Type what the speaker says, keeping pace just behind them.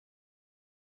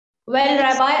Well,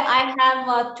 Rabbi, I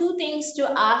have two things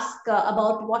to ask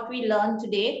about what we learned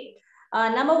today.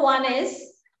 Number one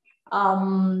is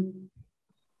um,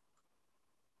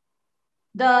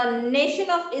 the nation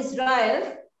of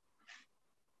Israel,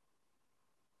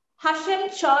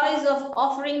 Hashem's choice of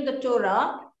offering the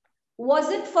Torah, was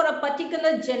it for a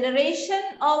particular generation,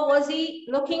 or was he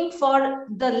looking for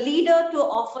the leader to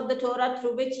offer the Torah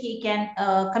through which he can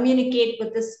communicate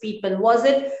with his people? Was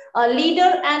it a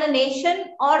leader and a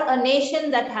nation, or a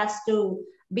nation that has to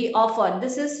be offered?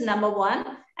 This is number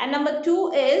one. And number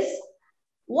two is,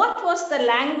 what was the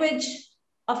language?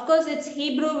 Of course, it's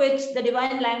Hebrew, which the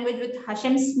divine language which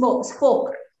Hashem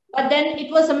spoke. But then it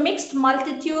was a mixed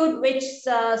multitude which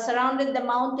surrounded the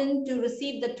mountain to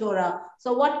receive the Torah.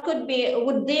 So what would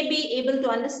they be able to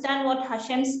understand what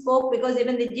Hashem spoke? Because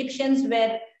even the Egyptians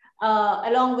were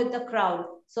along with the crowd.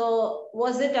 So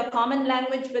was it a common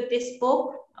language that they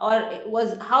spoke? Or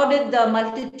how did the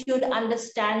multitude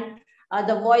understand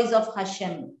the voice of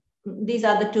Hashem? These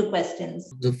are the two questions.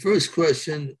 The first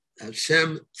question,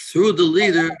 Hashem, through the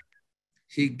leader,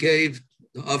 he gave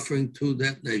the offering to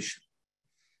that nation.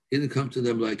 He didn't come to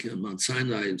them like on Mount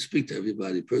Sinai and speak to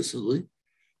everybody personally,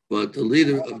 but the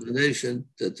leader of the nation,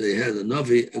 that they had a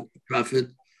Navi, a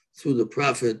prophet, through the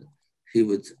prophet, he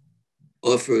would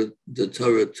offer the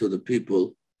Torah to the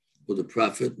people who the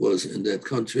prophet was in that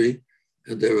country,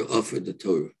 and they were offered the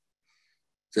Torah.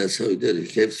 That's how he did it. He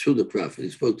came through the prophet. He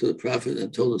spoke to the prophet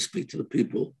and told him to speak to the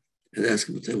people and ask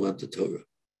them if they want the Torah.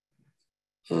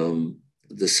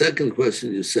 The second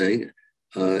question you're saying,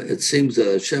 it seems that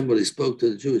Hashem, when he spoke to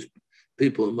the Jewish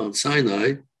people in Mount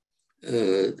Sinai,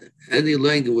 any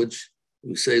language,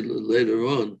 we say later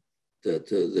on that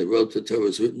they wrote the Torah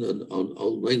was written on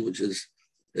all languages.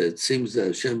 It seems that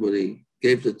Hashem, when he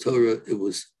gave the Torah,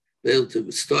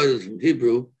 it started from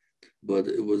Hebrew, but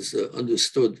it was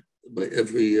understood by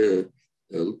every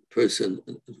person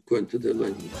according to their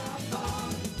language.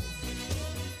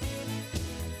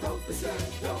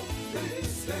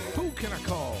 Who can I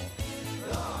call?